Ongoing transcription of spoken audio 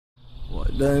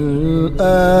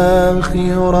وَلَلْآخِرَةُ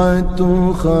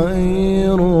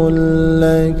خَيْرٌ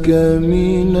لَكَ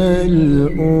مِنَ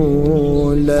الْأُولَى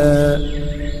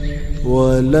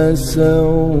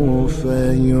وَلَسَوْفَ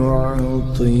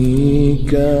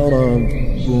يُعْطِيكَ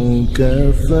رَبُّكَ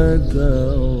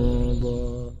فَتَرْضَى.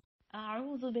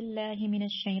 أعوذ بالله من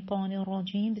الشيطان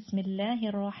الرجيم. بسم الله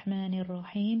الرحمن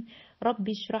الرحيم. رب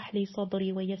اشرح لي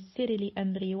صدري ويسر لي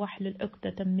أمري واحلل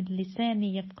عقدة من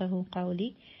لساني يفقه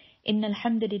قولي. إن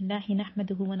الحمد لله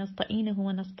نحمده ونستعينه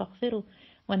ونستغفره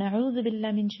ونعوذ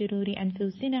بالله من شرور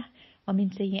أنفسنا ومن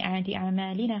سيئات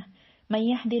أعمالنا. من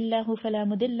يهد الله فلا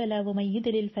مضل له ومن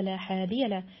يضلل فلا هادي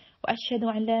له. وأشهد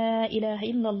أن لا إله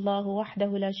إلا الله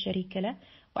وحده لا شريك له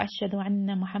وأشهد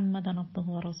أن محمدا عبده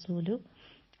ورسوله.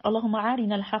 اللهم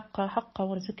أرنا الحق حقا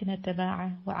وارزقنا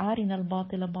اتباعه وأرنا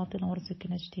الباطل باطلا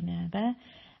وارزقنا اجتنابه.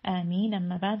 آمين.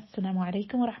 أما بعد, Assalamu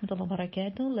alaikum wa rahmatullahi wa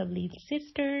barakatuh. Lovely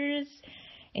sisters,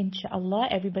 inshallah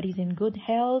everybody's in good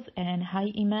health and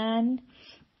high iman.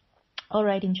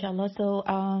 Alright, inshallah. So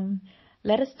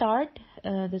let us start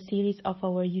the series of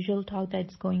our usual talk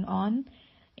that's going on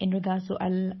in regards to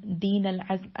Deen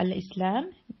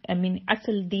al-Islam.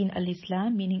 Asl Deen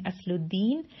al-Islam, meaning Aslu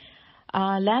Deen.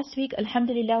 Last week,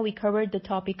 alhamdulillah, we covered the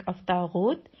topic of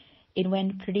Taghut. It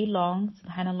went pretty long,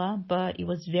 subhanallah, but it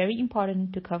was very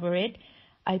important to cover it.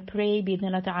 I pray,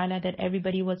 bi'idhnillah ta'ala, that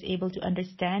everybody was able to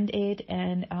understand it,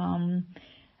 and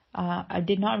I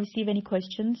did not receive any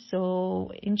questions,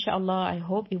 so inshallah, I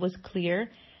hope it was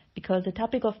clear, because the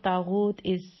topic of Taghut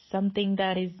is something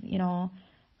that is,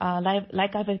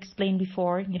 like I've explained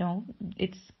before,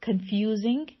 it's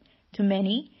confusing to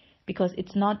many, because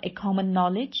it's not a common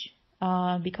knowledge.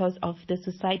 Because of the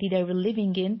society that we're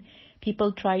living in,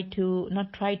 people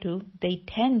they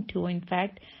tend to, in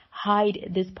fact, hide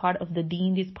this part of the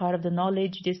deen, this part of the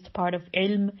knowledge, this part of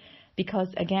ilm, because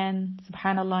again,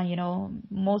 subhanallah,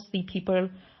 mostly people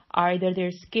are either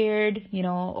they're scared,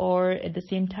 or at the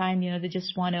same time, they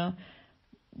just want to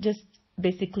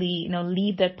basically,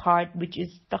 leave that part, which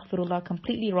is, astaghfirullah,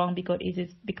 completely wrong,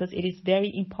 because it is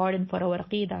very important for our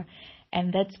aqidah.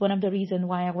 And that's one of the reasons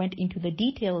why I went into the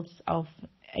details of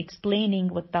explaining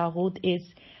what Taghut is,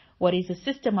 what is the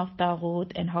system of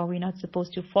Taghut, and how we're not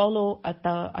supposed to follow a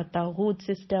Taghut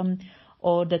system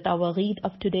or the Tawagheed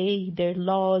of today, their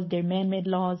laws, their man-made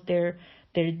laws, their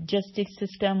justice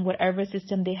system, whatever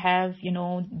system they have,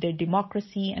 their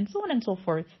democracy, and so on and so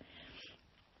forth.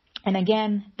 And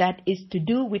again, that is to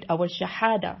do with our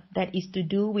shahada, that is to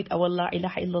do with our la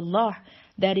ilaha illallah,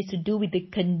 that is to do with the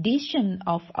condition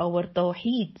of our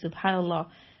tawheed, subhanallah.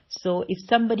 So if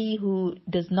somebody who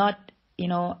does not,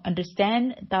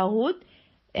 understand Taghut,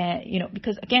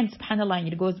 because again, subhanallah,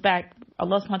 it goes back,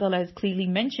 Allah subhanahu wa ta'ala has clearly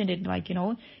mentioned it,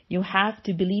 you have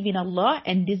to believe in Allah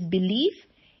and disbelieve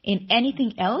in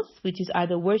anything else, which is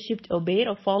either worshipped, obeyed,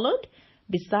 or followed,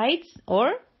 besides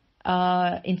or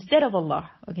instead of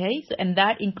Allah. Okay, so and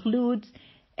that includes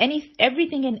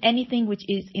everything and anything which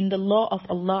is in the law of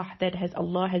Allah that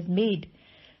Allah has made.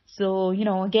 So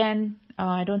again,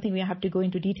 I don't think we have to go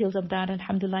into details of that.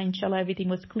 Alhamdulillah, inshallah, everything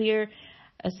was clear.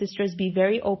 Sisters, be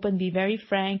very open, be very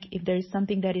frank. If there is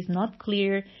something that is not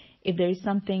clear, if there is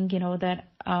something that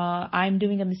I'm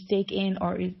doing a mistake in,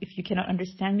 or if you cannot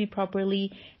understand me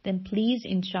properly, then please,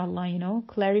 inshallah,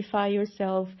 clarify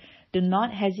yourself. Do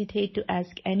not hesitate to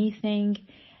ask anything.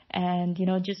 And,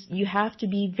 you have to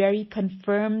be very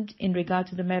confirmed in regard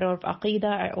to the matter of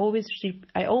aqidah.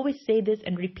 I always say this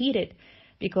and repeat it,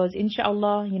 because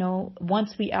inshallah,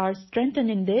 once we are strengthened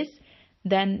in this,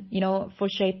 then, for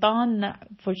shaitan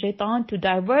to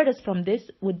divert us from this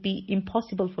would be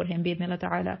impossible for him, bi'idhnillah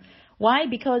ta'ala. Why?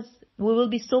 Because we will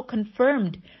be so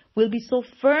confirmed, we'll be so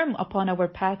firm upon our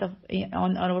path of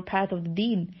the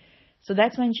deen. So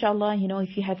that's why, inshallah,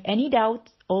 if you have any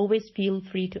doubts, always feel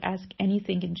free to ask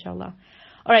anything, inshallah.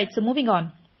 Alright, so moving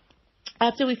on.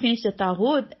 After we finish the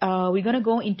Taghut, we're going to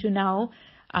go into now,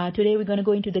 today we're going to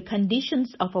go into the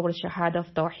conditions of our Shahada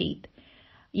of Tawheed.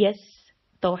 Yes,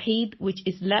 Tawheed, which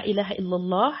is La ilaha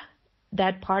illallah,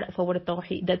 that part of our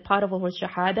Tawheed, that part of our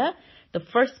Shahada, the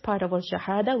first part of our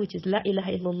Shahada, which is La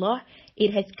ilaha illallah,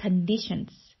 it has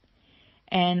conditions.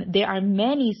 And there are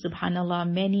many, subhanallah,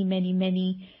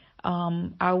 many,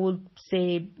 I would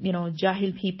say,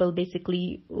 Jahil people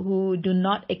basically who do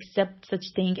not accept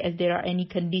such thing as there are any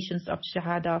conditions of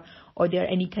Shahada or there are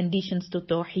any conditions to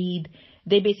Tawheed.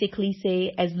 They basically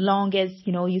say, as long as,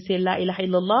 you say La ilaha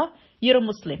illallah, you're a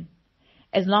Muslim.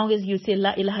 As long as you say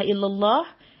La ilaha illallah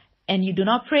and you do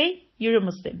not pray, you're a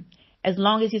Muslim. As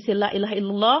long as you say La ilaha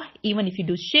illallah, even if you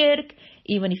do shirk,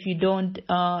 even if you don't,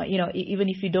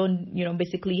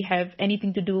 basically have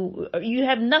anything to do, you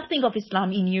have nothing of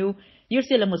Islam in you, you're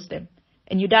still a Muslim.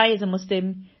 And you die as a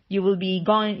Muslim, you will be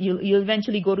gone, you'll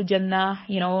eventually go to Jannah,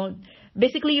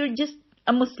 Basically, you're just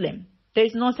a Muslim.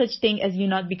 There's no such thing as you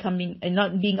not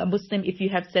being a Muslim if you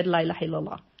have said La ilaha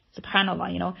illallah.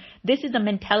 Subhanallah, This is the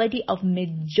mentality of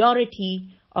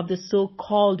majority of the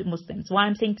so-called Muslims. Why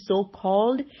I'm saying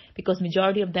so-called? Because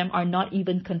majority of them are not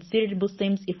even considered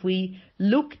Muslims if we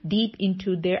look deep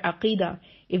into their aqidah,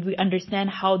 if we understand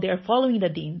how they are following the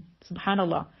deen.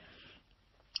 Subhanallah.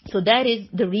 So that is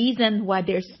the reason why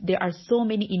there are so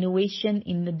many innovation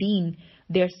in the deen.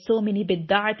 There are so many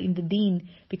bid'at in the deen,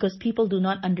 because people do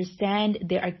not understand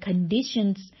there are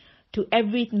conditions to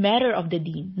every matter of the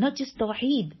deen, not just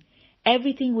tawheed.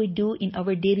 Everything we do in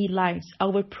our daily lives,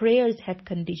 our prayers have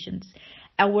conditions.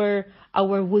 Our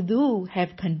wudu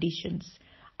have conditions.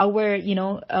 Our,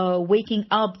 waking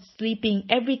up, sleeping,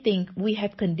 everything, we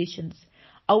have conditions.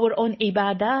 Our own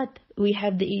ibadat, we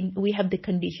have the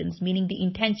conditions, meaning the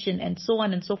intention and so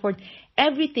on and so forth.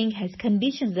 Everything has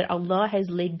conditions that Allah has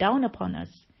laid down upon us.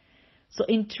 So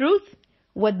in truth,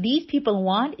 what these people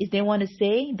want is they want to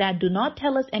say that do not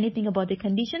tell us anything about the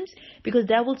conditions, because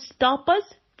that will stop us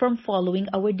from following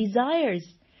our desires.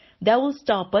 That will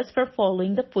stop us from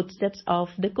following the footsteps of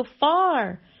the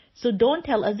kuffar. So don't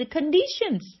tell us the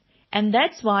conditions. And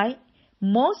that's why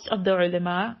most of the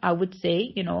ulama, I would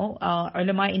say,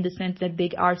 ulama in the sense that they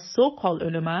are so-called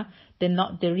ulama, they're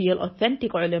not the real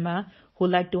authentic ulama who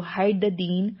like to hide the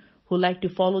deen, who like to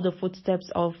follow the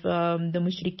footsteps of the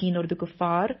mushrikeen or the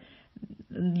kuffar.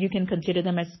 You can consider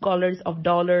them as scholars of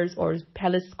dollars or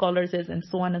palace scholars and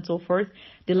so on and so forth.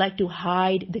 They like to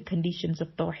hide the conditions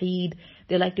of tawheed.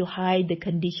 They like to hide the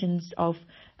conditions of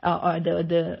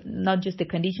not just the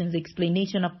conditions, the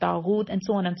explanation of taghut and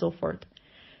so on and so forth.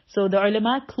 So the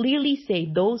ulama clearly say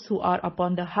those who are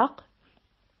upon the haqq,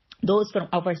 those from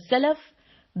our salaf,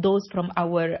 those from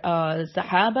our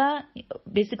sahaba,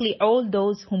 basically all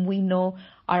those whom we know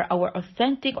are our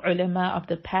authentic ulama of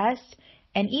the past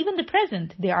and even the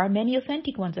present. There are many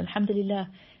authentic ones, alhamdulillah.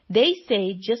 They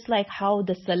say just like how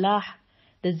the salah,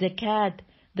 the zakat,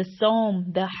 the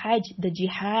sawm, the hajj, the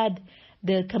jihad,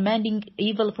 the commanding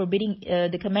evil,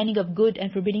 the commanding of good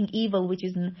and forbidding evil, which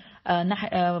is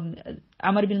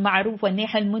amar bil ma'ruf wa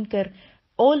nahy al munkar.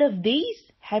 All of these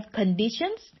have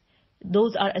conditions.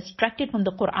 Those are extracted from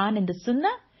the Quran and the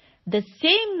Sunnah. The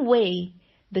same way,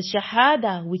 the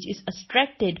shahada, which is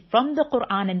extracted from the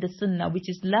Quran and the Sunnah, which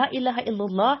is la ilaha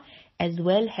illallah, as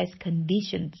well has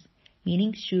conditions,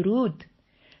 meaning shurut.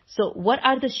 So what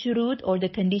are the shurut or the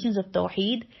conditions of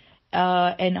tawheed?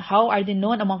 And how are they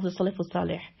known amongst the Salafus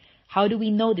Salih? How do we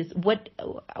know this?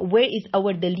 Where is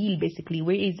our dalil basically?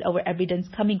 Where is our evidence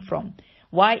coming from?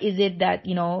 Why is it that,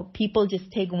 people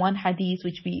just take one hadith,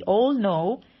 which we all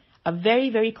know, a very,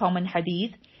 very common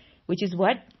hadith, which is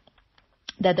what?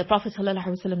 That the Prophet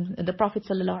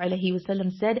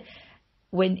ﷺ said,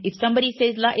 if somebody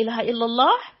says La ilaha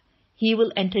illallah, he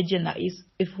will enter Jannah.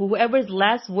 If whoever's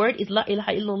last word is La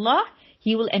ilaha illallah,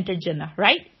 he will enter Jannah,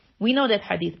 right? We know that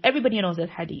hadith. Everybody knows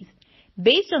that hadith.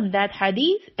 Based on that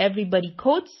hadith, everybody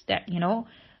quotes that, no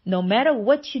matter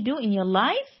what you do in your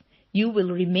life, you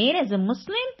will remain as a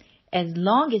Muslim as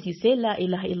long as you say La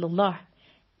ilaha illallah.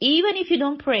 Even if you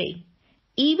don't pray,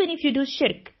 even if you do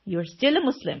shirk, you're still a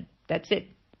Muslim. That's it.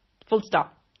 Full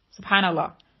stop.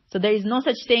 Subhanallah. So there is no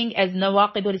such thing as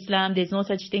nawaqid al-Islam. There's no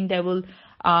such thing that will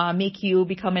make you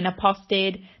become an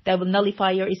apostate, that will nullify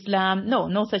your Islam.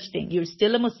 No such thing. You're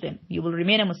still a Muslim. You will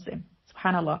remain a Muslim.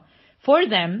 Subhanallah. For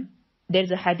them, there's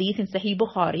a hadith in Sahih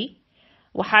Bukhari.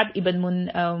 Wahab ibn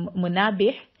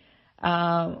Munabih,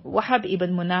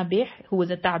 who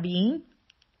was a tabi'in,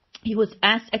 he was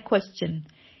asked a question.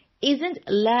 Isn't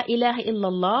La ilaha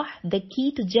illallah the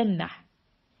key to Jannah?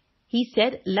 He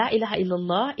said, La ilaha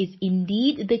illallah is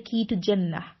indeed the key to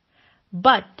Jannah.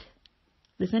 But,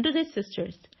 listen to this,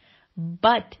 sisters,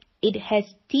 but it has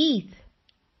teeth.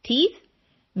 Teeth,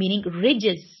 meaning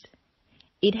ridges.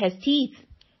 It has teeth,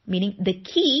 meaning the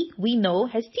key we know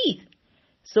has teeth.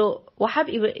 So, Wahab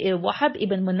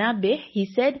ibn Munabih, he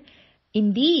said,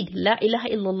 indeed, La ilaha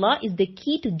illallah is the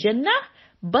key to Jannah,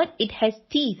 but it has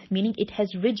teeth, meaning it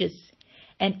has ridges.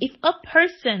 And if a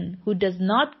person who does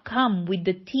not come with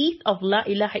the teeth of La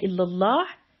ilaha illallah,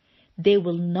 they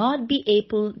will not be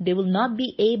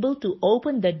able to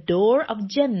open the door of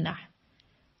Jannah.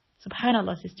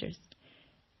 Subhanallah, sisters.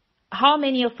 How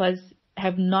many of us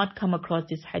have not come across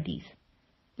this hadith?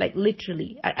 Like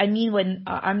literally. I mean, when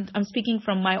I'm speaking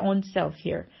from my own self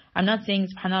here. I'm not saying,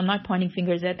 subhanallah, I'm not pointing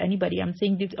fingers at anybody. I'm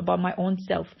saying this about my own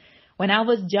self. When I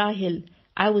was jahil,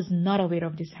 I was not aware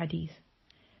of this hadith.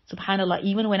 Subhanallah,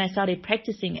 even when I started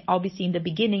practicing, obviously in the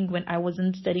beginning when I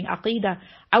wasn't studying Aqidah,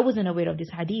 I wasn't aware of this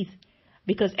hadith.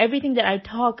 Because everything that I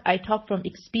talk from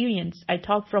experience. I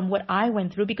talk from what I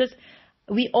went through, because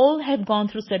we all have gone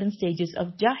through certain stages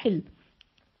of jahil,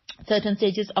 certain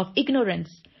stages of ignorance.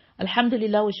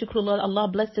 Alhamdulillah wa shukrullah, Allah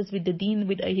blessed us with the deen,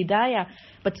 with a hidayah.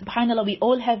 But subhanallah, we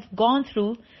all have gone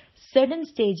through certain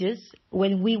stages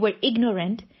when we were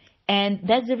ignorant. And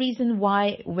that's the reason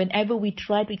why whenever we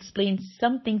try to explain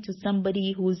something to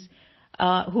somebody who is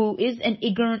an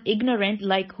ignorant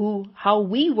like how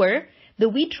we were, that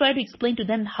we try to explain to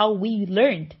them how we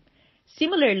learned.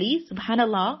 Similarly,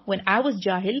 subhanallah, when I was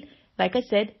jahil, like I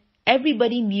said,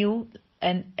 everybody knew,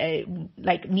 and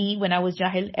like me, when I was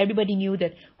jahil, everybody knew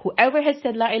that whoever has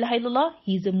said la ilaha illallah,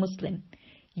 he's a Muslim.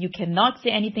 You cannot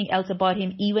say anything else about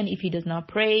him, even if he does not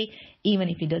pray, even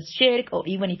if he does shirk, or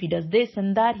even if he does this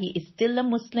and that, he is still a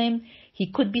Muslim.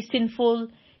 He could be sinful.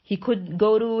 He could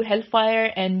go to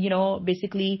hellfire and,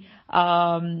 basically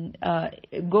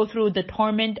go through the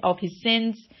torment of his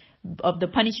sins, of the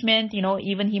punishment,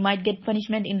 even he might get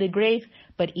punishment in the grave,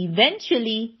 but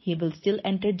eventually he will still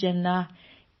enter Jannah,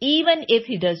 even if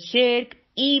he does shirk,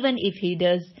 even if he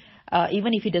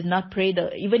did not pray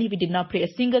a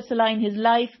single salah in his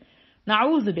life.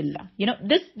 Na'udhu billah.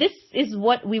 This is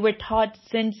what we were taught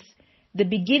since the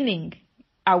beginning,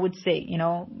 I would say,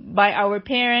 by our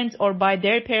parents or by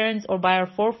their parents or by our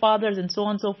forefathers and so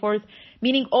on and so forth,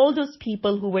 meaning all those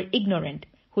people who were ignorant,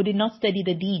 who did not study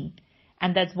the deen.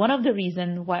 And that's one of the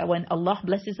reasons why when Allah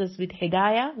blesses us with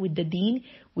hidayah, with the deen,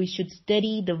 we should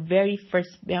study the very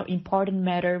first important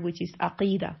matter, which is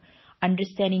aqidah.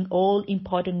 Understanding all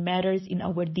important matters in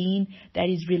our deen that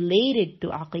is related to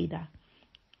aqidah.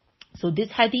 So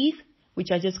this hadith, which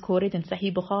I just quoted in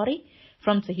Sahih Bukhari,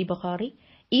 from Sahih Bukhari,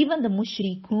 even the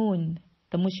mushrikun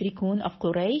of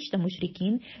Quraysh, the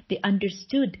mushrikeen, they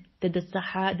understood that the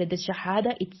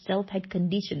shahada itself had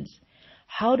conditions.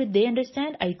 How did they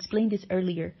understand? I explained this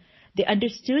earlier. They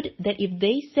understood that if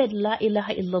they said la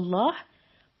ilaha illallah,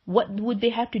 what would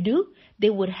they have to do? They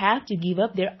would have to give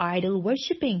up their idol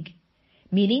worshipping.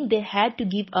 Meaning they had to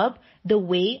give up the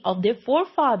way of their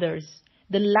forefathers,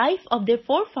 the life of their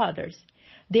forefathers.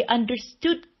 They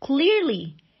understood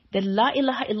clearly that la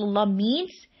ilaha illallah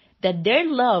means that their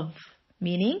love,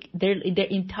 meaning their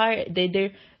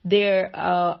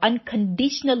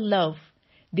unconditional love,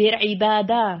 their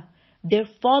ibadah, their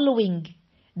following,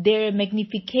 their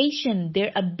magnification,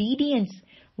 their obedience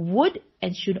would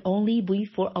and should only be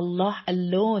for Allah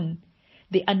alone.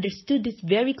 They understood this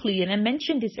very clearly, and I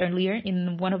mentioned this earlier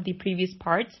in one of the previous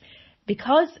parts,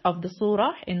 because of the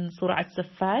surah, in Surah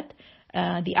As-Saffat,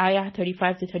 the ayah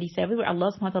 35 to 37, where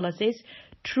Allah subhanahu wa ta'ala says,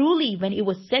 truly when it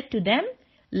was said to them,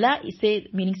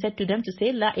 said to them to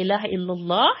say la ilaha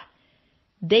illallah,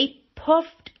 they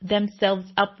puffed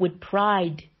themselves up with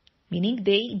pride, meaning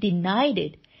they denied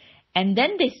it. And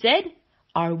then they said,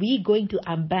 are we going to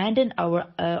abandon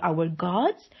our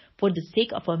gods for the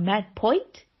sake of a mad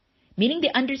point? Meaning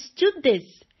they understood this,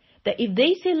 that if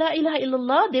they say la ilaha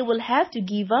illallah, they will have to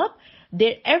give up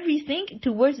their everything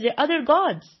towards their other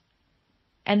gods.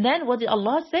 And then what did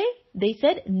Allah say? They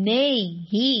said, nay,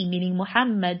 he, meaning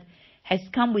Muhammad, has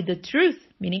come with the truth,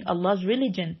 meaning Allah's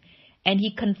religion. And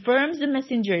he confirms the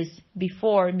messengers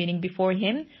before, meaning before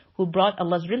him, who brought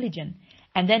Allah's religion.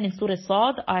 And then in Surah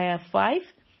Sad, ayah 5,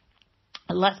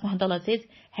 Allah subhanahu wa ta'ala says,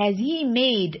 has he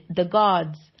made the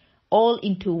gods all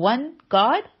into one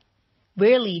God?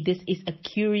 Verily, this is a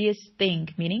curious thing,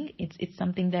 meaning it's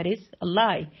something that is a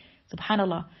lie.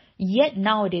 Subhanallah. Yet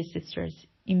nowadays, sisters,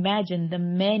 imagine the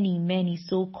many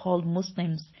so-called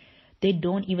Muslims, they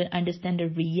don't even understand the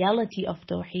reality of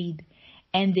Tawheed.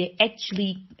 And they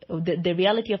actually, the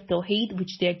reality of Tawheed,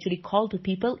 which they actually call to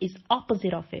people, is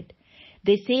opposite of it.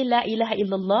 They say La ilaha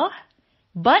illallah,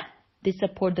 but they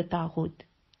support the Taghut.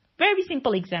 Very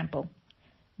simple example.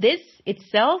 This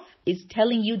itself is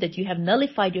telling you that you have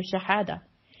nullified your Shahada.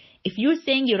 If you're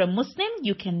saying you're a Muslim,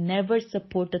 you can never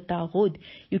support the Taghut.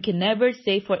 You can never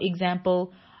say, for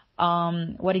example,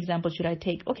 what example should I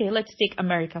take? Okay, let's take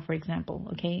America, for example.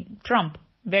 Okay, Trump,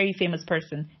 very famous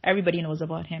person. Everybody knows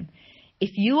about him.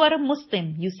 If you are a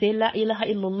Muslim, you say La ilaha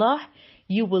illallah,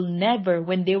 you will never,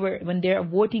 when there are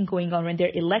voting going on, when there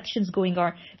are elections going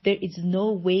on, there is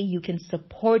no way you can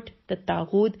support the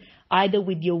Taghut, either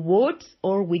with your votes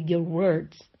or with your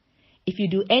words. If you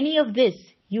do any of this,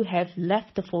 you have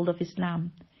left the fold of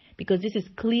Islam. Because this is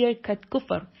clear-cut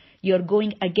kufr. You're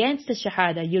going against the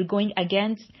Shahada. You're going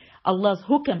against Allah's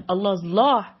hukam, Allah's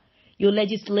law. You're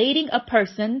legislating a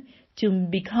person to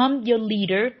become your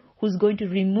leader who's going to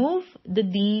remove the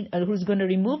deen, who's going to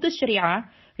remove the Sharia,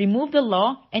 remove the law,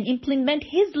 and implement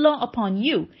His law upon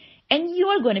you. And you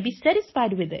are going to be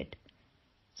satisfied with it.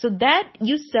 So that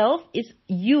yourself is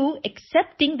you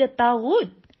accepting the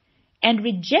Taghut and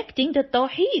rejecting the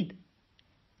Tawheed.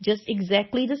 Just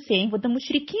exactly the same what the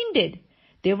Mushrikeen did.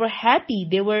 They were happy.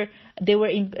 They were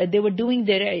doing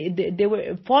they were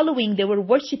following, they were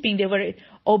worshipping, they were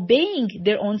obeying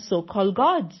their own so-called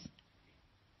gods.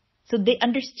 So they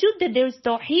understood that there is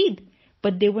Tawheed,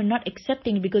 but they were not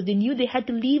accepting it because they knew they had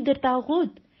to leave their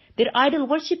Taghut, their idol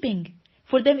worshipping.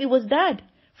 For them it was that.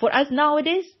 For us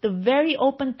nowadays, the very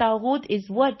open Taghut is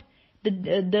what?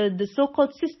 The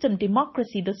so-called system,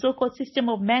 democracy, the so-called system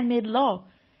of man-made law.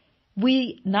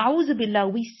 Na'udhu billah,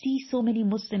 we see so many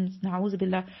Muslims, na'udhu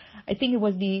billah. I think it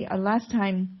was the last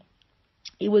time,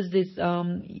 it was this,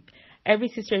 every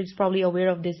sister is probably aware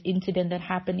of this incident that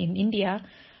happened in India,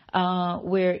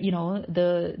 where,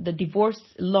 the divorce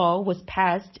law was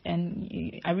passed and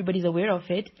everybody's aware of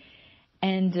it.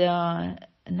 And,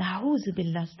 na'udhu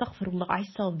billah, astaghfirullah, I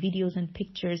saw videos and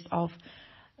pictures of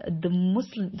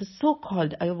the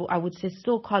so-called, I would say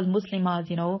so-called Muslimas,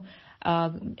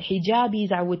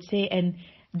 hijabis, I would say, and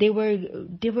they were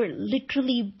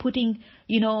literally putting,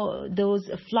 those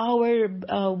flower,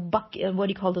 what do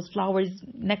you call those flowers,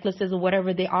 necklaces or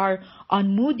whatever they are,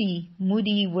 on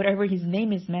Moody, whatever his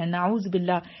name is, man, na'udhu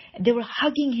billah. They were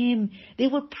hugging him, they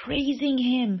were praising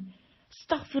him.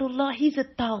 Astaghfirullah, he's a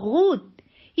taghut,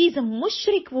 he's a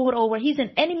mushrik, moreover, he's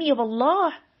an enemy of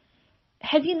Allah.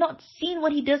 Have you not seen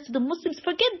what he does to the Muslims?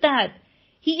 Forget that.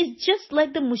 He is just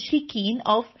like the mushrikeen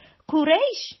of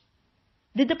Quraysh.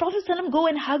 Did the Prophet ﷺ go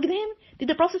and hug him? Did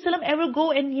the Prophet ﷺ ever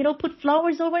go and, put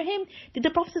flowers over him? Did the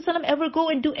Prophet ﷺ ever go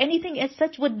and do anything as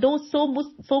such what those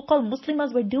so-called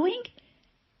Muslims were doing?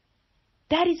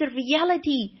 That is a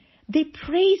reality. They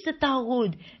praise the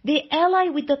Taghut. They ally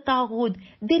with the Taghut.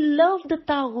 They love the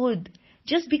Taghut.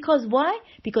 Just because, why?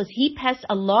 Because he passed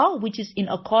a law which is in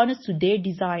accordance to their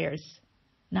desires.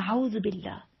 Na'udhu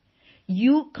billah.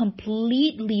 You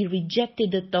completely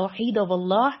rejected the Tawheed of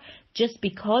Allah just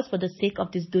because for the sake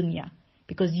of this dunya.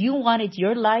 Because you wanted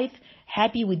your life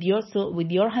happy with your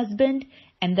husband,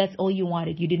 and that's all you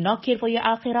wanted. You did not care for your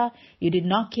akhirah. You did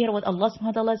not care what Allah subhanahu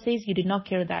wa ta'ala says. You did not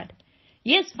care that.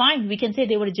 Yes, fine, we can say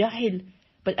they were jahil.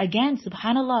 But again,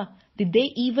 subhanallah, did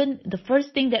they even, the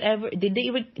first thing that ever, did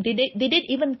it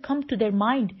even come to their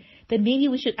mind that maybe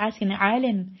we should ask an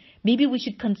alim, maybe we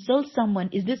should consult someone,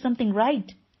 is this something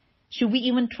right? Should we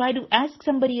even try to ask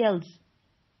somebody else?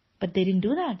 But they didn't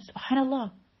do that,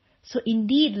 subhanallah. So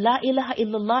indeed, La ilaha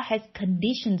illallah has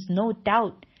conditions, no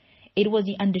doubt. It was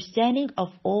the understanding of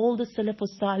all the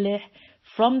Salafus Salih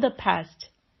from the past.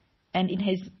 And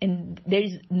there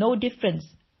is no difference.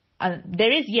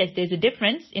 There's a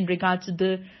difference in regards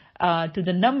to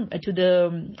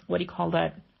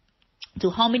to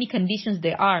how many conditions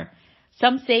there are.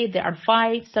 Some say there are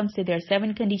 5, some say there are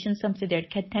 7 conditions, some say there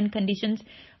are 10 conditions.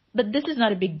 But this is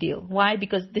not a big deal. Why?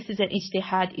 Because this is an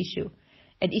ijtihad issue.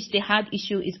 An ijtihad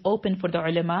issue is open for the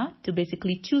ulama to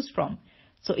basically choose from.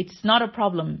 So it's not a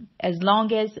problem as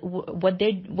long as what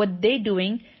they're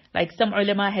doing. Like some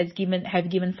ulama have given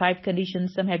 5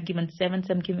 conditions, some have given 7,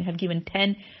 some have given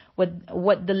 10.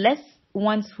 What the less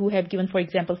ones who have given, for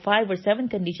example, 5 or 7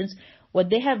 conditions, what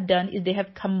they have done is they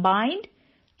have combined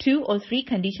 2 or 3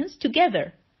 conditions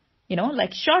together.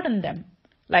 Like shorten them.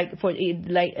 Like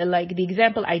the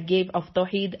example I gave of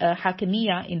Tawheed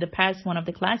Hakimiyya in the past one of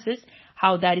the classes,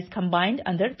 how that is combined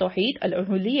under Tawheed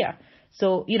Al-Uhuliyya.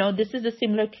 So, this is the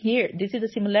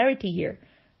similarity here.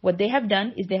 What they have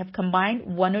done is they have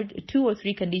combined 1 or 2 or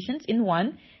 3 conditions in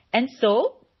one. And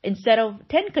so, instead of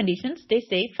 10 conditions, they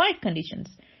say 5 conditions.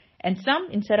 And some,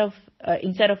 instead of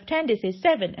 10, they say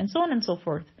 7, and so on and so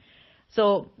forth.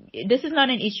 So, this is not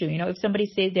an issue. If somebody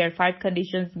says there are 5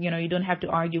 conditions, you don't have to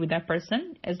argue with that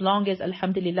person. As long as,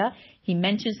 alhamdulillah, he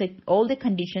mentions that all the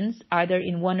conditions, either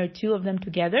in 1 or 2 of them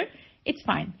together, it's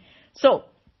fine. So,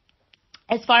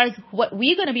 as far as what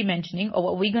we're going to be mentioning, or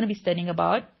what we're going to be studying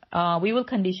about, we will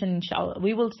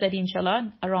study,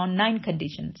 inshallah, around 9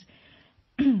 conditions.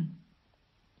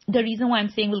 The reason why I'm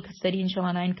saying we'll study,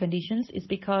 inshallah, 9 conditions is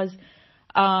because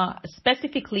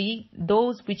specifically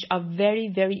those which are very,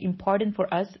 very important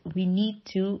for us, we need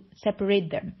to separate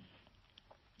them.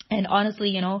 And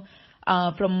honestly,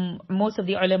 from most of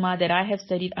the ulama that I have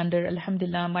studied under,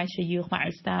 alhamdulillah, my shaykh, my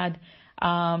ustad,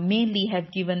 mainly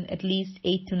have given at least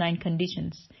 8 to 9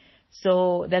 conditions.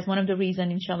 So that's one of the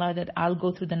reasons, inshallah, that I'll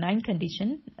go through the 9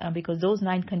 conditions, because those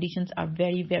 9 conditions are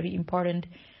very, very important.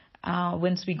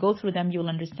 Once we go through them, you'll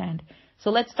understand. So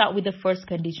let's start with the first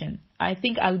condition. I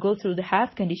think I'll go through the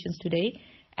half conditions today,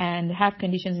 and half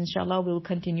conditions, inshallah, we'll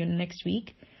continue next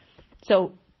week.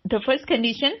 So the first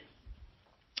condition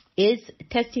is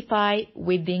testify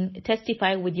with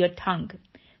your tongue.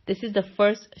 This is the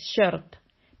first shart,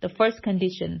 the first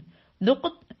condition.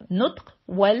 Nutq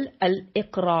wal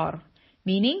al-iqrar,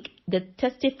 meaning the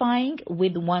testifying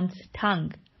with one's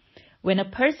tongue. When a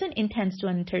person intends to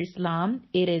enter Islam,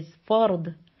 it is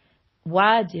fard,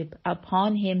 wajib,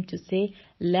 upon him to say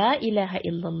La ilaha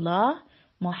illallah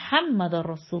Muhammad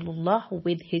Rasulullah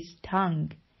with his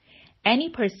tongue. Any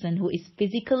person who is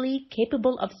physically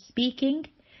capable of speaking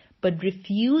but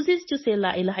refuses to say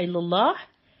La ilaha illallah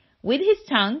with his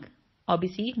tongue,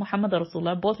 obviously Muhammad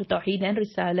Rasulullah, both with Tawheed and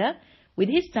Risala, with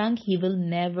his tongue, he will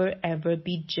never ever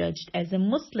be judged as a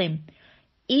Muslim.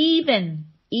 Even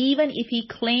if he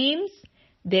claims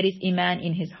there is Iman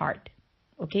in his heart.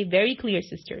 Okay, very clear,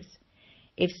 sisters.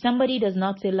 If somebody does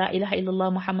not say La ilaha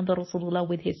illallah Muhammad Rasulullah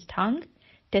with his tongue,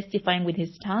 testifying with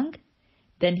his tongue,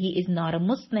 then he is not a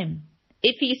Muslim.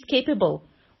 If he is capable.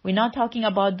 We're not talking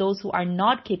about those who are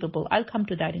not capable. I'll come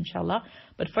to that, inshallah.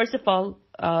 But first of all,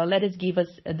 let us give us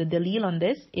the dalil on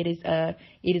this. It is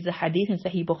a hadith in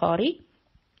Sahih Bukhari,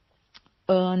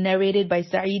 narrated by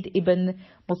Sa'id ibn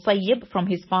Musayyib from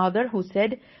his father, who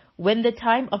said, when the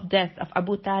time of death of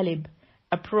Abu Talib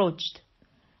approached,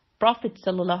 Prophet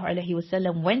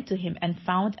ﷺ went to him and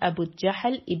found Abu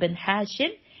Jahl ibn Hashim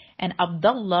and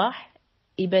Abdullah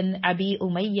ibn Abi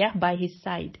Umayyah by his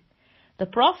side. The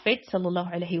Prophet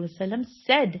ﷺ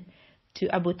said to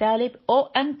Abu Talib, O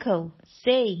uncle,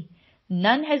 say,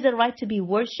 none has a right to be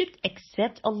worshipped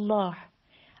except Allah,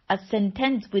 a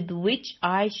sentence with which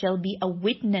I shall be a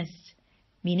witness,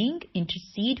 meaning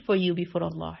intercede for you before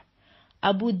Allah.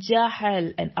 Abu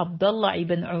Jahl and Abdullah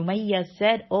ibn Umayyah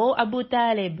said, O Abu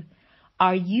Talib,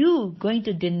 are you going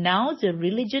to denounce the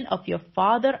religion of your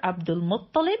father Abdul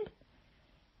Muttalib?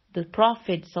 The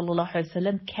Prophet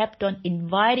ﷺ kept on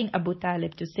inviting Abu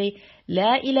Talib to say,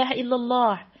 La ilaha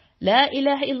illallah, La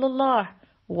ilaha illallah,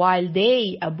 while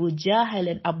they, Abu Jahl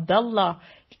and Abdullah,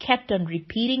 kept on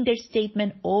repeating their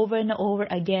statement over and over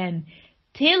again,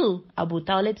 till Abu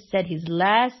Talib said his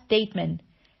last statement,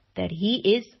 that he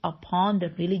is upon the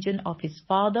religion of his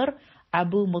father,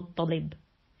 Abu Muttalib.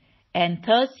 And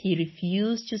thus he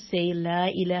refused to say La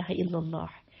ilaha illallah.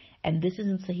 And this is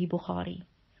in Sahih Bukhari.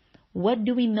 What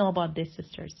do we know about this,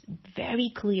 sisters?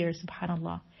 Very clear,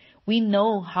 subhanallah. We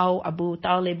know how Abu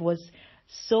Talib was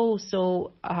so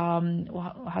how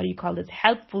do you call this,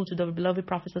 helpful to the beloved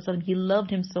Prophet ﷺ. He loved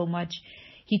him so much.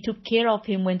 He took care of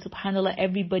him when, subhanallah,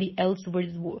 everybody else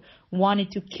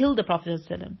wanted to kill the Prophet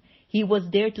ﷺ. He was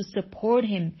there to support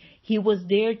him. He was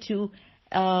there to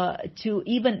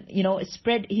even,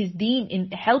 spread his deen,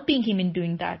 in helping him in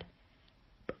doing that.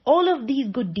 All of these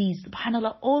good deeds,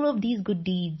 subhanallah, all of these good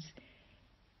deeds.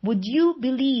 Would you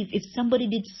believe if somebody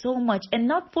did so much, and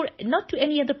not to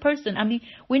any other person? I mean,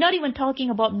 we're not even talking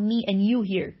about me and you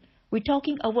here. We're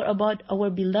talking about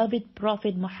our beloved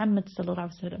Prophet Muhammad sallallahu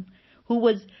alaihi wasallam, who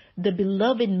was the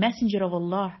beloved messenger of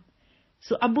Allah.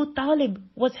 So Abu Talib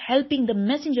was helping the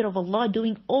messenger of Allah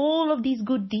doing all of these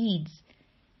good deeds.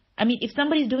 I mean, if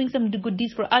somebody is doing some good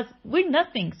deeds for us, we're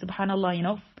nothing,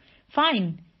 subhanallah,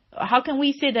 fine. How can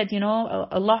we say that,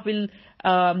 Allah will,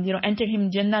 enter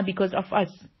him Jannah because of us?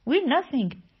 We're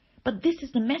nothing. But this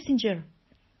is the messenger.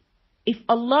 If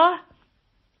Allah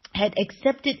had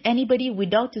accepted anybody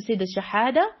without to say the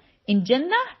Shahada in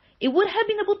Jannah, it would have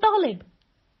been Abu Talib.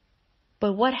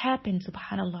 But what happened,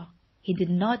 subhanallah? He did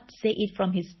not say it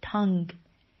from his tongue.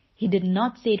 He did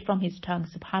not say it from his tongue,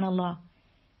 subhanallah.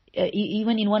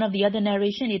 Even in one of the other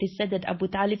narration, it is said that Abu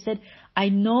Talib said, I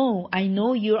know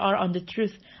you are on the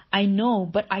truth. I know,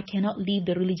 but I cannot leave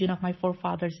the religion of my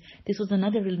forefathers. This was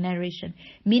another narration.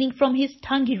 Meaning from his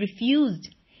tongue he refused.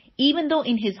 Even though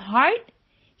in his heart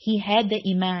he had the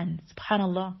Iman.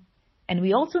 Subhanallah. And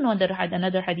we also know that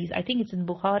another hadith, I think it's in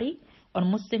Bukhari or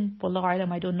Muslim, Wallahu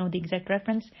alam, I don't know the exact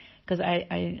reference because I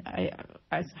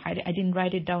didn't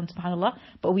write it down, subhanallah.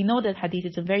 But we know that hadith,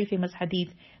 it's a very famous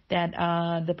hadith that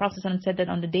the Prophet said that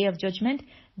on the Day of Judgment,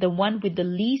 the one with the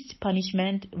least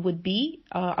punishment would be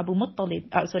Abu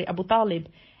Talib.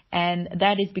 And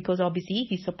that is because obviously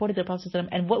he supported the Prophet.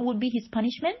 And what would be his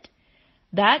punishment?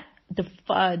 That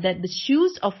the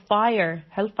shoes of fire,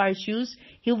 hellfire shoes,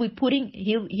 he'll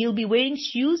be wearing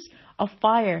shoes of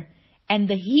fire. And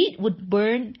the heat would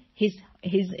burn his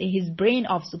brain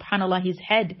off, subhanallah, his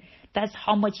head. That's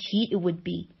how much heat it would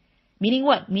be. Meaning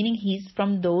what? Meaning he's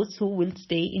from those who will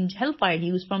stay in hellfire.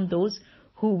 He was from those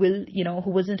who will, who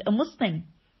wasn't a Muslim.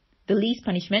 The least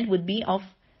punishment would be of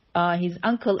his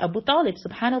uncle Abu Talib,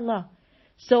 subhanallah.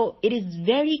 So it is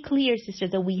very clear,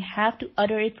 sisters, that we have to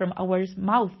utter it from our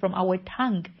mouth, from our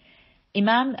tongue.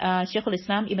 Imam Shaykh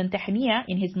al-Islam Ibn Taymiyyah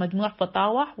in his Majmu'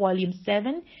 Fatawa, volume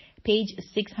 7, page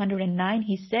 609,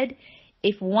 he said,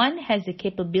 if one has the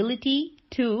capability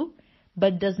to,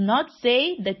 but does not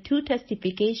say the two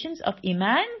testifications of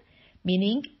Iman,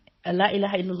 meaning La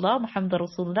ilaha illallah Muhammad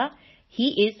Rasulullah,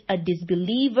 he is a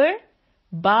disbeliever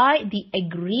by the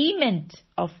agreement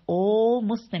of all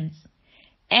Muslims.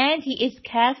 And he is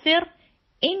kafir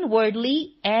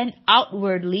inwardly and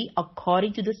outwardly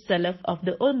according to the Salaf of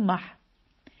the Ummah,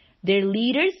 their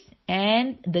leaders,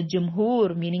 and the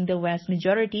Jumhur, meaning the vast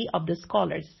majority of the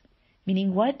scholars.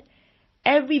 Meaning what?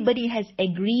 Everybody has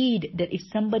agreed that if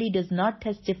somebody does not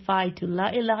testify to La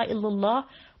ilaha illallah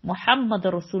Muhammad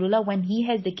Rasulullah when he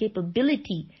has the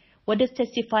capability, what does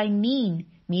testify mean?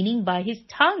 Meaning by his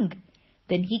tongue,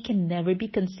 then he can never be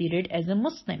considered as a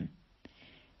Muslim.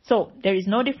 So, there is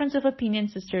no difference of opinion,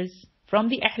 sisters, from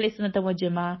the Ahl Sunnah wal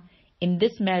Jama'ah in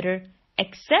this matter,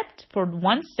 except for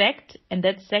one sect, and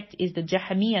that sect is the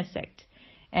Jahmiyyah sect,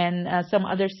 and some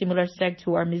other similar sects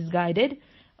who are misguided.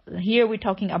 Here we're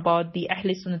talking about the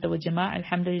Ahl Sunnah wal Jama'ah,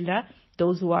 alhamdulillah,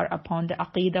 those who are upon the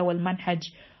Aqidah wal Manhaj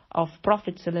of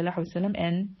Prophet sallallahu alaihi wasallam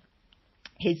and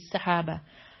his Sahaba.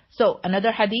 So,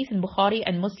 another hadith in Bukhari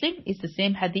and Muslim is the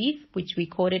same hadith which we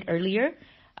quoted earlier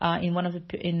in one of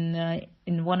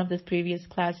the previous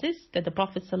classes, that the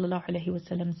Prophet sallallahu alaihi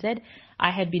wasallam said,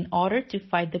 I have been ordered to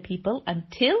fight the people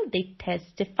until they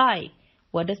testify.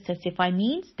 What does testify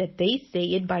means? That they say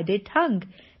it by their tongue,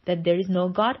 that there is no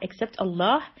God except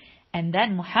Allah, and that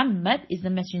Muhammad is the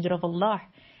messenger of Allah,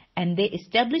 and they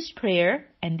establish prayer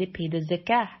and they pay the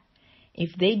zakah.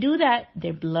 If they do that,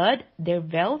 their blood, their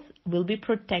wealth will be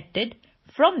protected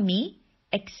from me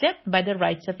except by the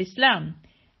rights of Islam.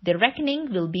 The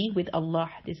reckoning will be with Allah.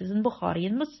 This is in Bukhari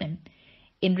and Muslim.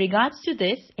 In regards to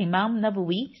this, Imam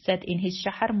Nawawi said in his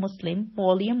Sharh Muslim,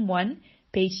 volume 1,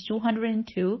 page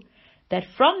 202, that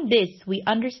from this we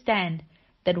understand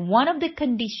that one of the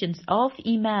conditions of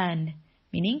Iman,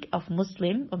 meaning of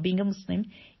being a Muslim,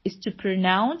 is to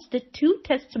pronounce the two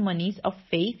testimonies of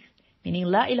faith, meaning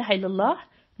La ilaha illallah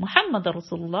Muhammad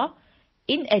Rasulullah,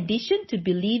 in addition to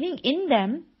believing in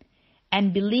them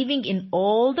and believing in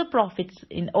all the prophets,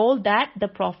 in all that the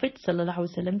Prophet sallallahu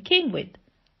alaihi wasallam came with.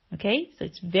 Okay, so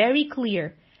it's very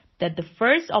clear that the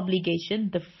first obligation,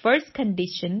 the first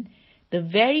condition, the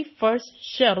very first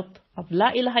shart of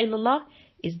La ilaha illallah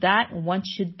is that one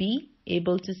should be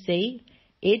able to say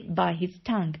it by his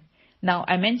tongue. Now,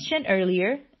 I mentioned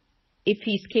earlier, if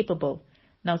he is capable.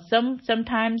 Now,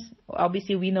 sometimes,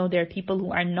 obviously, we know there are people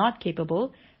who are not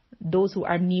capable, those who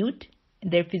are mute,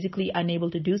 they're physically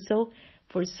unable to do so.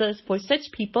 For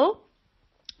such people,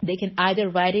 they can either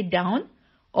write it down,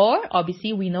 or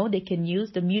obviously we know they can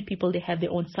use the mute people, they have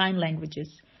their own sign languages.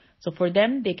 So for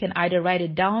them, they can either write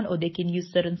it down or they can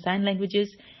use certain sign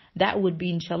languages. That would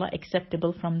be, inshallah,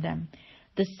 acceptable from them.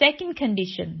 The second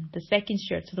condition, the second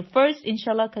shart. So the first,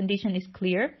 inshallah, condition is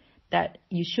clear, that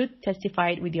you should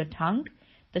testify it with your tongue.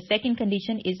 The second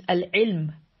condition is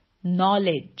al-ilm,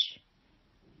 knowledge.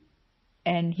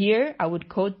 And here I would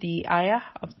quote the ayah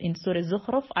in Surah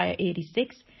Zukhruf, ayah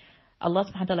 86. Allah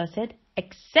subhanahu wa ta'ala said,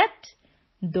 except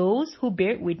those who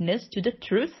bear witness to the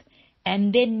truth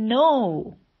and they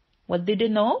know. What did they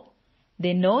know?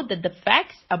 They know that the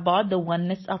facts about the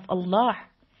oneness of Allah.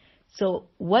 So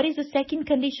what is the second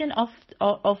condition of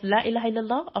La ilaha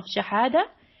illallah, of Shahada?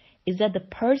 Is that the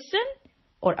person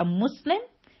or a Muslim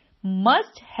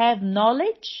must have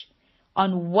knowledge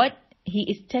on what he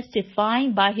is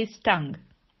testifying by his tongue.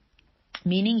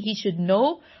 Meaning he should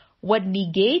know what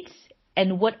negates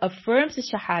and what affirms the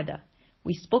Shahada.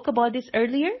 We spoke about this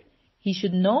earlier. He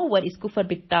should know what is kufr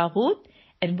bit-taghut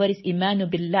and what is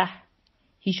imanu billah.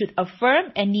 He should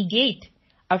affirm and negate.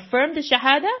 Affirm the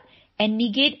Shahada and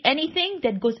negate anything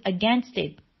that goes against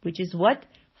it. Which is what?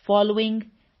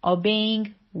 Following,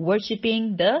 obeying,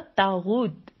 worshipping the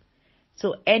taghut.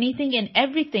 So anything and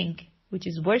everything which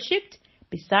is worshipped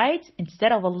besides,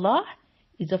 instead of Allah,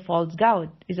 is a false god,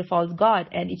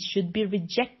 and it should be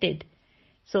rejected.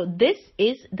 So this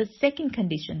is the second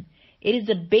condition. It is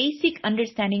the basic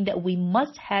understanding that we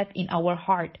must have in our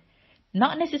heart.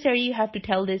 Not necessarily you have to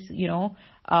tell this,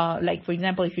 like for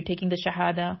example, if you're taking the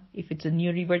Shahada, if it's a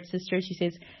new revert sister, she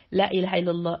says, La ilaha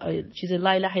illallah, she says,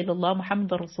 La ilaha illallah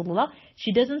Muhammad Rasulullah.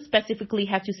 She doesn't specifically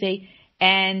have to say,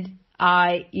 and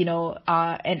I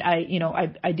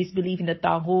disbelieve in the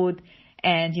Taghut,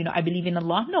 and I believe in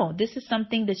Allah. No, this is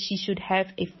something that she should have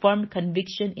a firm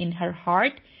conviction in her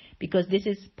heart, because this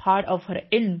is part of her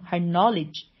ilm, her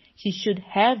knowledge. She should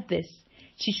have this.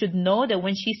 She should know that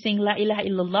when she's saying La ilaha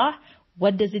illallah,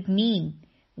 what does it mean?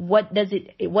 What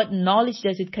knowledge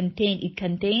does it contain? It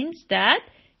contains that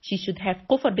she should have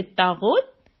kufr bit-taghut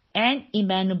and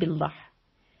imanu billah.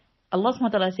 Allah subhanahu wa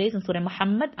ta'ala says in Surah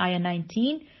Muhammad, ayah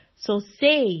 19, so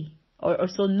say, or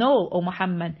so know, O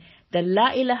Muhammad, that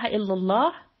la ilaha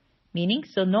illallah, meaning,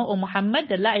 so know, O Muhammad,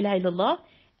 that la ilaha illallah,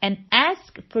 and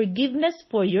ask forgiveness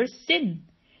for your sin,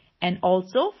 and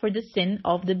also for the sin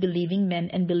of the believing men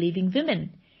and believing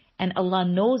women. And Allah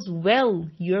knows well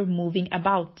your moving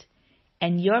about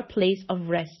and your place of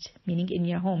rest, meaning in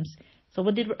your homes. So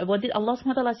what did Allah subhanahu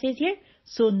wa ta'ala says here?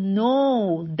 So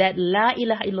know that la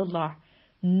ilaha illallah.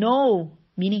 Know,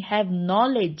 meaning have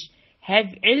knowledge, have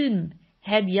ilm,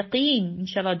 have yaqeen.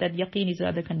 Inshallah, that yaqeen is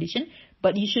another condition.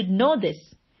 But you should know this.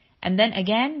 And then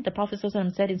again, the Prophet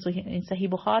ﷺ said in Sahih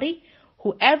Bukhari,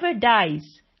 whoever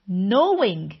dies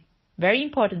knowing, very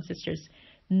important sisters,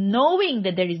 knowing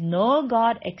that there is no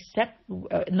God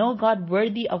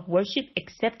worthy of worship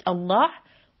except Allah,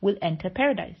 will enter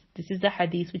paradise. This is the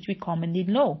hadith which we commonly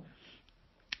know.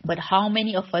 But how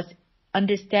many of us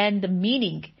understand the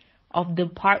meaning of the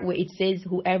part where it says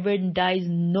whoever dies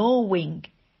knowing?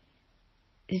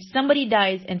 If somebody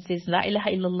dies and says La ilaha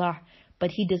illallah,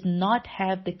 but he does not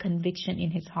have the conviction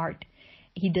in his heart,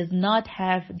 he does not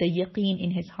have the yaqeen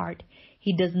in his heart,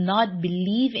 he does not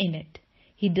believe in it,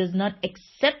 he does not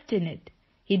accept in it,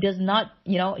 he does not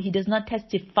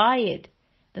testify it,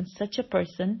 then such a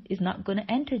person is not going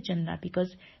to enter Jannah,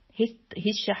 because his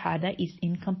shahada is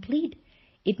incomplete.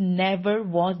 It never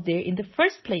was there in the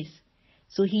first place.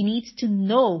 So he needs to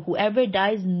know, whoever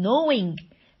dies knowing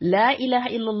La ilaha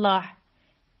illallah,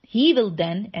 he will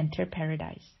then enter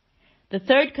paradise. The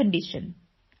third condition,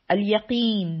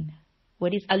 al-yaqeen.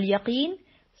 What is al-yaqeen?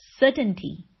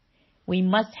 Certainty. We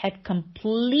must have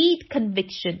complete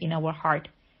conviction in our heart.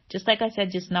 Just like I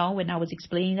said just now when I was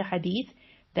explaining the hadith,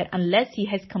 that unless he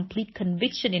has complete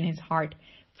conviction in his heart,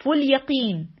 full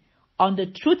yaqeen on the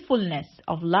truthfulness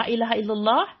of La ilaha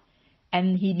illallah,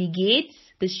 and he negates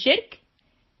the shirk,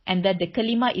 and that the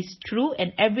kalima is true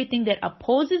and everything that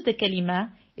opposes the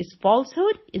kalima is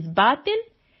falsehood, is batil,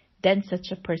 then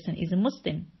such a person is a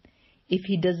Muslim. If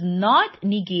he does not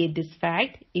negate this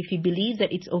fact, if he believes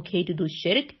that it's okay to do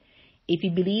shirk, if he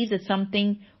believes that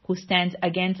something who stands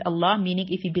against Allah, meaning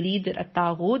if he believes that a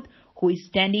taghut who is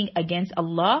standing against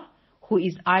Allah, who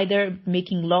is either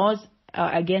making laws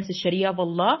against the Sharia of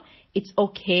Allah, it's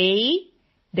okay.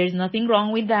 There's nothing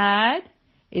wrong with that.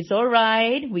 It's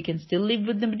alright. We can still live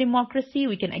with the democracy.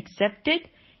 We can accept it.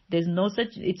 There's no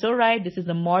such, it's alright. This is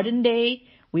the modern day.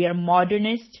 We are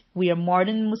modernist. We are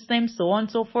modern Muslims, so on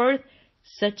and so forth.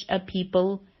 Such a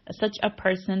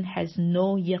person has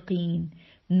no yaqeen,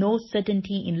 no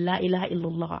certainty in La ilaha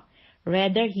illallah.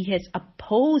 Rather, he has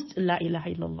opposed La ilaha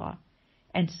illallah.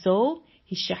 And so,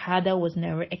 his shahada was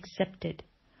never accepted.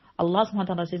 Allah subhanahu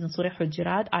wa ta'ala says in Surah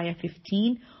Hujurat, ayah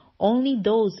 15, only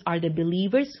those are the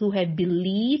believers who have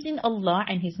believed in Allah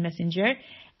and His Messenger,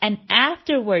 and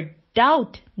afterward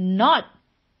doubt not,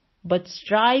 but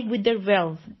strive with their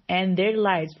wealth and their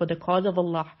lives for the cause of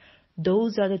Allah.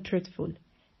 Those are the truthful.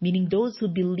 Meaning those who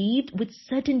believed with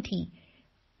certainty.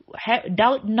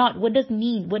 Doubt not. What does it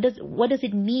mean? What does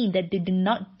it mean that they did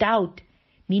not doubt?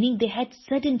 Meaning they had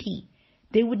certainty.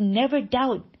 They would never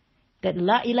doubt that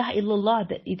La ilaha illallah,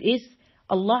 that it is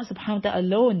Allah subhanahu wa ta'ala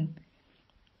alone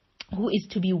who is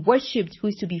to be worshipped, who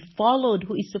is to be followed,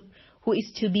 who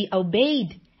is to be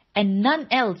obeyed, and none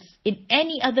else in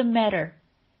any other matter.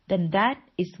 Then that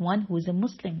is one who is a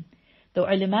Muslim. The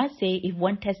ulama say if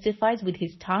one testifies with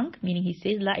his tongue, meaning he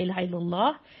says La ilaha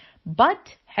illallah,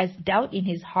 but has doubt in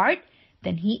his heart,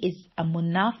 then he is a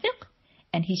munafiq,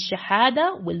 and his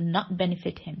shahada will not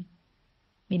benefit him.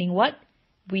 Meaning what?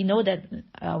 We know that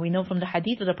we know from the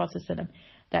hadith of the Prophet ﷺ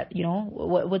that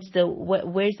where's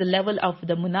the level of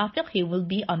the munafiq? He will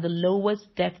be on the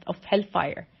lowest depth of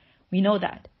hellfire. We know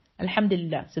that.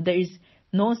 Alhamdulillah. So there is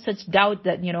no such doubt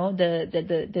that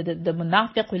the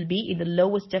munafiq will be in the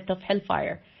lowest depth of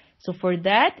hellfire. So for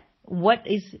that, what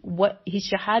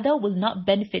his shahada will not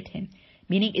benefit him.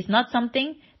 Meaning it's not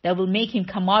something that will make him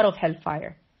come out of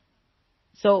hellfire.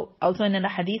 So also in the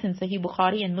hadith in Sahih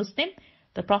Bukhari and Muslim,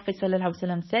 the Prophet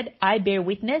ﷺ said, I bear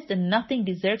witness that nothing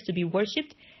deserves to be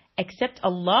worshipped except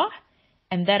Allah,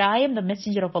 and that I am the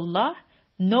messenger of Allah.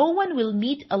 No one will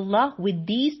meet Allah with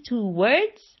these two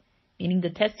words, meaning the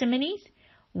testimonies,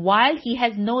 while he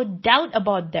has no doubt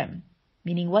about them.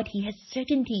 Meaning what? He has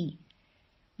certainty.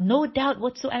 No doubt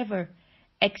whatsoever,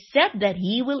 except that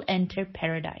he will enter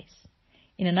paradise.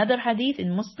 In another hadith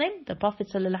in Muslim, the Prophet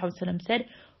ﷺ said,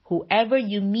 whoever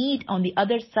you meet on the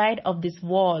other side of this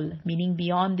wall, meaning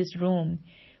beyond this room,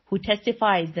 who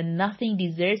testifies that nothing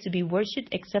deserves to be worshipped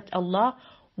except Allah,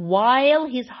 while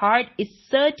his heart is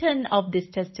certain of this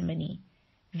testimony,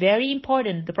 Very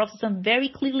important. The Prophet ﷺ very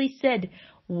clearly said,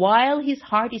 while his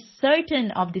heart is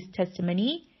certain of this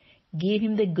testimony, give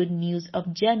him the good news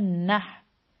of Jannah.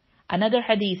 Another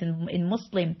hadith in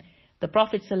Muslim, the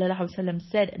Prophet ﷺ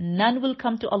said, none will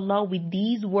come to Allah with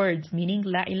these words, meaning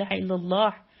La ilaha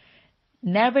illallah,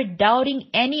 never doubting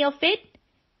any of it,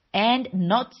 and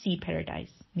not see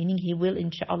paradise. Meaning he will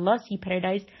inshallah see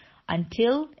paradise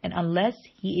until and unless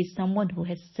he is someone who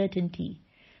has certainty.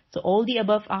 So all the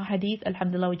above hadith,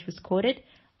 alhamdulillah, which was quoted,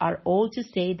 are all to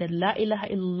say that La ilaha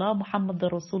illallah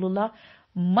Muhammadur Rasulullah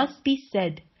must be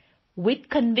said with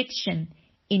conviction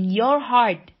in your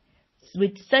heart,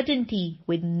 with certainty,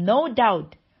 with no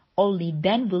doubt. Only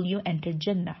then will you enter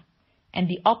Jannah. And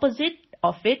the opposite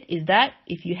of it is that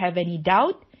if you have any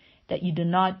doubt, that you do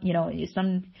not,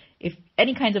 if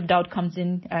any kinds of doubt comes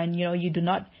in and,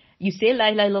 you say La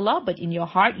ilaha illallah, but in your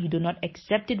heart you do not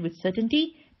accept it with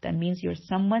certainty, that means you're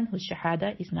someone whose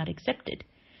shahada is not accepted.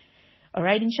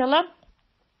 Alright, inshallah.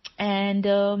 And,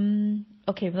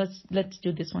 okay, let's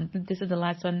do this one. This is the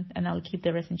last one, and I'll keep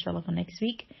the rest inshallah for next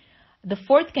week. The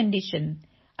fourth condition,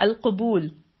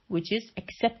 al-qabul, which is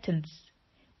acceptance.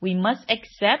 We must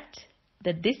accept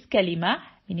that this kalima,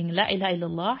 meaning La ilaha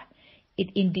illallah,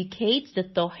 it indicates the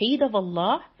tawheed of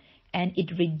Allah, and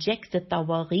it rejects the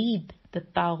tawaghid, the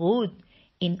taghut,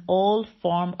 in all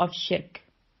form of shirk.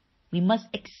 We must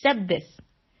accept this.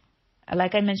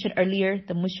 Like I mentioned earlier,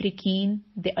 the mushrikeen,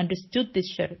 they understood this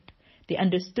shirk. They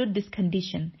understood this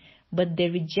condition, but they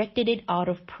rejected it out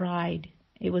of pride.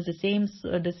 It was the same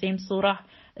surah,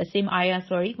 the same ayah,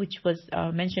 which was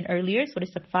mentioned earlier, Surah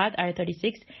Safat, ayah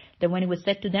 36, that when it was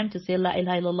said to them to say La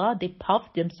ilaha illallah, they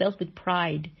puffed themselves with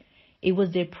pride. It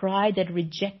was their pride that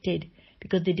rejected,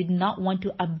 because they did not want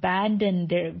to abandon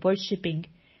their worshipping.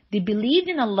 They believed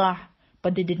in Allah,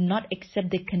 but they did not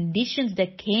accept the conditions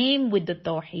that came with the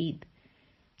tawheed.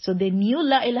 So they knew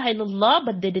La ilaha illallah,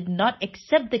 but they did not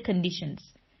accept the conditions.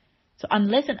 So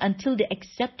unless and until they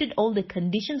accepted all the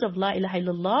conditions of La ilaha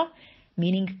illallah,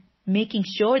 meaning making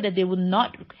sure that they would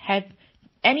not have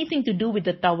anything to do with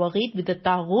the tawaghid, with the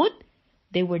taghut,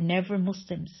 they were never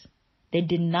Muslims. They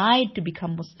denied to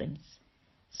become Muslims.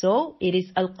 So it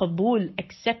is al-qabul,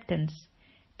 acceptance.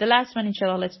 The last one,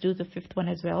 inshallah, let's do the fifth one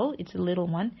as well. It's a little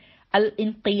one.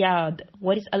 Al-inqiyad.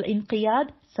 What is al-inqiyad?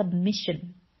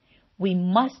 Submission. We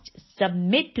must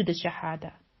submit to the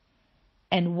shahada.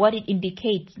 And what it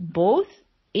indicates, both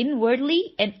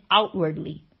inwardly and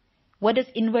outwardly. What does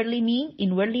inwardly mean?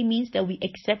 Inwardly means that we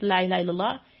accept La ilaha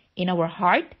illallah in our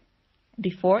heart.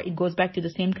 Before, it goes back to the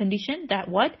same condition. That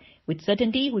what? With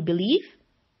certainty, we believe.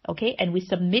 Okay, and we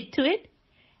submit to it.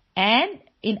 And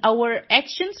in our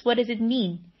actions, what does it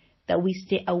mean? That we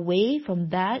stay away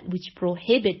from that which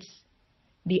prohibits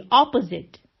the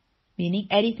opposite. Meaning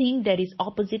anything that is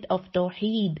opposite of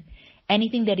Tawheed.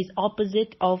 Anything that is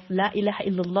opposite of La ilaha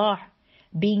illallah.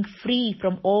 Being free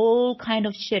from all kind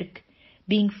of shirk.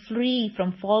 Being free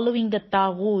from following the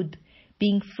Taghut.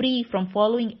 Being free from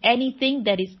following anything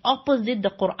that is opposite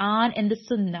the Quran and the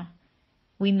Sunnah.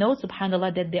 We know,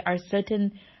 subhanAllah, that there are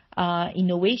certain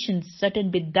innovations,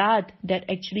 certain bid'at that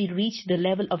actually reach the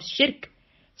level of shirk.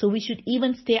 So we should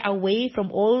even stay away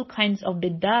from all kinds of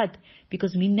bid'at,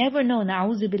 because we never know,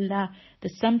 na'uzubillah,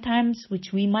 that sometimes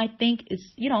which we might think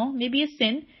is, maybe a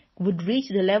sin, would reach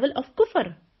the level of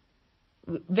kufr.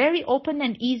 Very open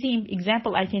and easy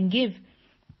example I can give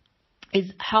is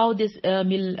how this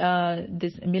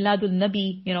Miladul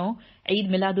Nabi, Eid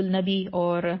Miladul Nabi,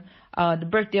 or the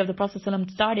birthday of the Prophet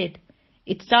ﷺ started.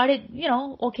 It started,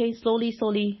 okay,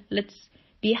 slowly, let's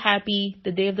be happy.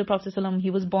 The day of the Prophet ﷺ,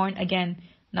 he was born again.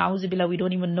 Na'uzubillah, we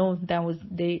don't even know that was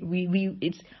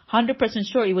it's 100%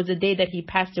 sure it was the day that he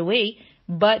passed away,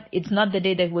 but it's not the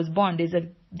day that he was born.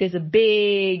 There's a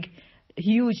big,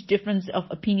 huge difference of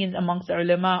opinions amongst our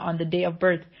ulama on the day of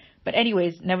birth. But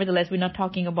anyways, nevertheless, we're not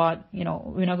talking about,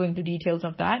 we're not going into details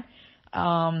of that.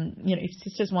 If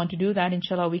sisters want to do that,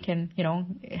 inshallah, we can,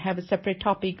 have a separate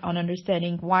topic on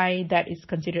understanding why that is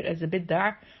considered as a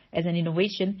bid'ah, as an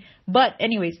innovation. But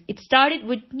anyways, it started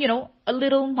with, a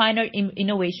little minor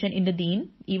innovation in the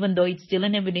Deen, even though it's still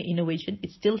an innovation,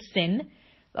 it's still sin.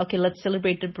 Okay, let's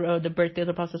celebrate the birthday of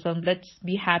the Prophet ﷺ. Let's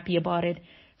be happy about it.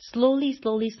 Slowly,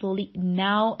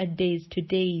 nowadays,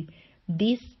 today,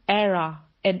 this era,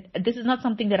 and this is not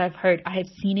something that I've heard, I have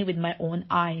seen it with my own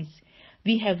eyes.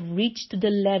 We have reached the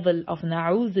level of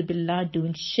na'udhu billah,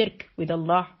 doing shirk with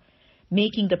Allah,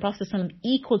 making the Prophet ﷺ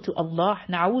equal to Allah,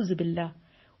 na'udhu billah,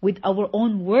 with our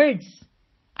own words.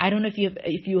 I don't know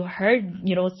if you heard,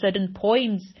 certain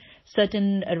poems,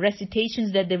 certain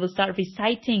recitations that they will start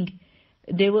reciting.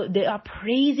 They are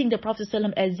praising the Prophet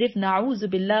ﷺ as if, na'udhu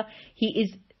billah, he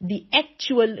is the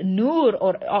actual nur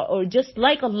or just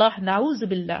like Allah, na'udhu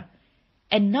billah.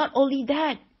 And not only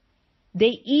that,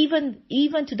 they even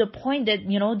to the point that,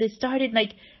 they started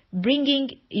like bringing,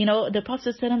 the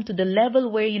Prophet ﷺ to the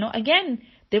level where, again,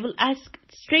 they will ask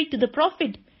straight to the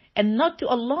Prophet and not to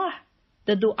Allah,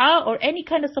 the dua or any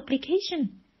kind of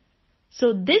supplication.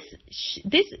 So this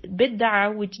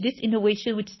bid'ah, this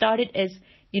innovation which started as,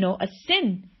 a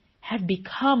sin, have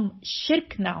become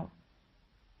shirk now.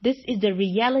 This is the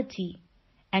reality.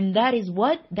 And that is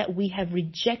that we have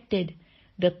rejected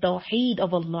the tawheed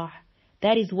of Allah.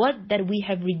 That is that we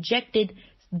have rejected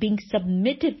being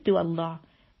submissive to Allah.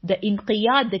 The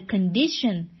inqiyad, the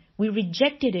condition, we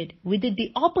rejected it. We did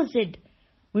the opposite.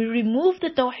 We removed the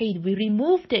tawheed. We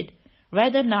removed it.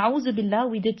 Rather, na'udhu billah,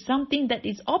 we did something that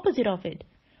is opposite of it.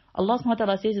 Allah subhanahu wa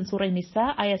ta'ala says in Surah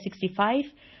Nisa, ayah 65,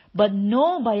 but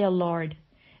know by your Lord,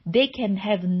 they can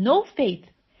have no faith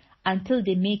until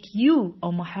they make you,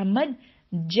 O Muhammad,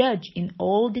 judge in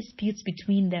all disputes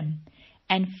between them,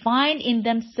 and find in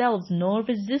themselves no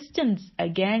resistance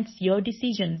against your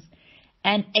decisions,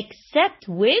 and accept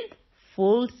with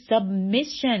full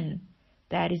submission.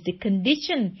 That is the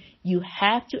condition. You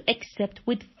have to accept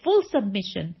with full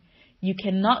submission. You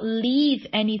cannot leave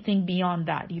anything beyond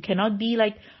that. You cannot be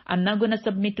like, I'm not going to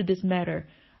submit to this matter.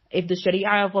 If the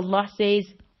Sharia of Allah says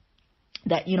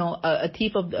that, a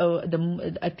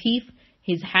thief,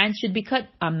 his hand should be cut,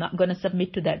 I'm not going to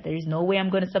submit to that. There is no way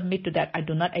I'm going to submit to that. I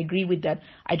do not agree with that.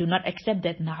 I do not accept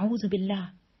that. Na'udhu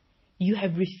billah. You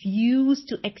have refused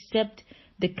to accept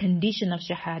the condition of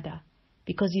shahada,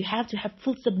 because you have to have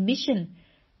full submission.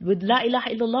 With La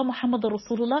ilaha illallah Muhammadur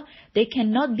Rasulullah, they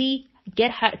cannot be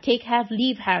take half,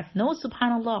 leave half. No,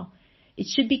 subhanallah. It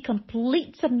should be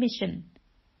complete submission.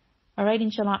 Alright,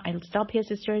 inshallah, I'll stop here,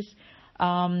 sisters.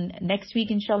 Next week,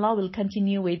 inshallah, we'll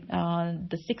continue with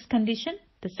the 6th condition,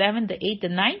 the 7th, the 8th, the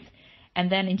 9th.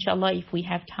 And then, inshallah, if we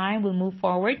have time, we'll move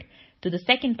forward to the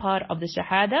second part of the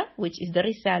shahada, which is the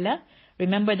risala.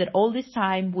 Remember that all this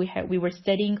time we were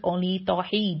studying only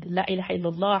tawheed, la ilaha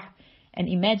illallah. And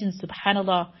imagine,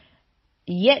 subhanallah,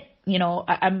 yet,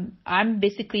 I'm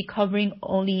basically covering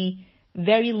only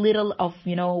very little of,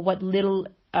 what little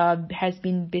has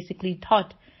been basically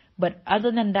taught. But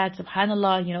other than that,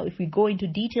 subhanallah, if we go into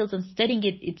details and studying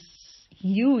it, it's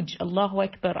huge. Allahu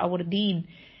Akbar, our Deen.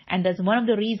 And that's one of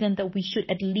the reasons that we should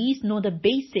at least know the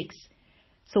basics,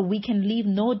 so we can leave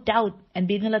no doubt. And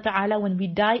bi'idhnillah ta'ala, when we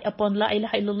die upon La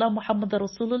ilaha illallah Muhammad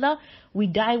Rasulullah, we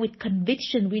die with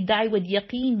conviction, we die with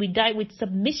yaqeen, we die with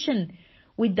submission,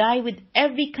 we die with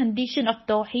every condition of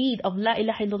tawheed, of La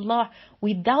ilaha illallah,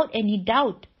 without any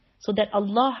doubt. So that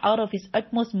Allah, out of His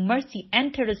utmost mercy,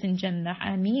 enter us in Jannah.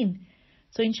 Ameen.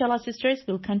 So inshallah, sisters,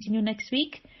 we'll continue next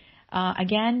week.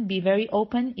 Again, be very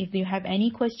open. If you have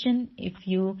any question, if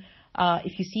you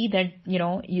see that,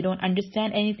 you don't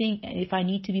understand anything, if I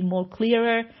need to be more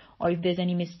clearer, or if there's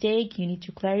any mistake, you need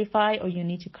to clarify, or you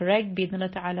need to correct,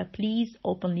 bi'idhnillah ta'ala, please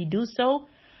openly do so.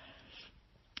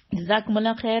 جزاكم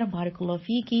الله خير بارك الله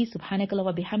فيكي سبحانك الله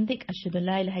وبحمدك أشهد أن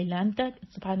لا إله إلا أنت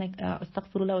سبحانك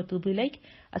أستغفر الله وأتوب إليك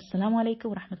السلام عليكم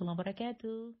ورحمة الله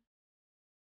وبركاته.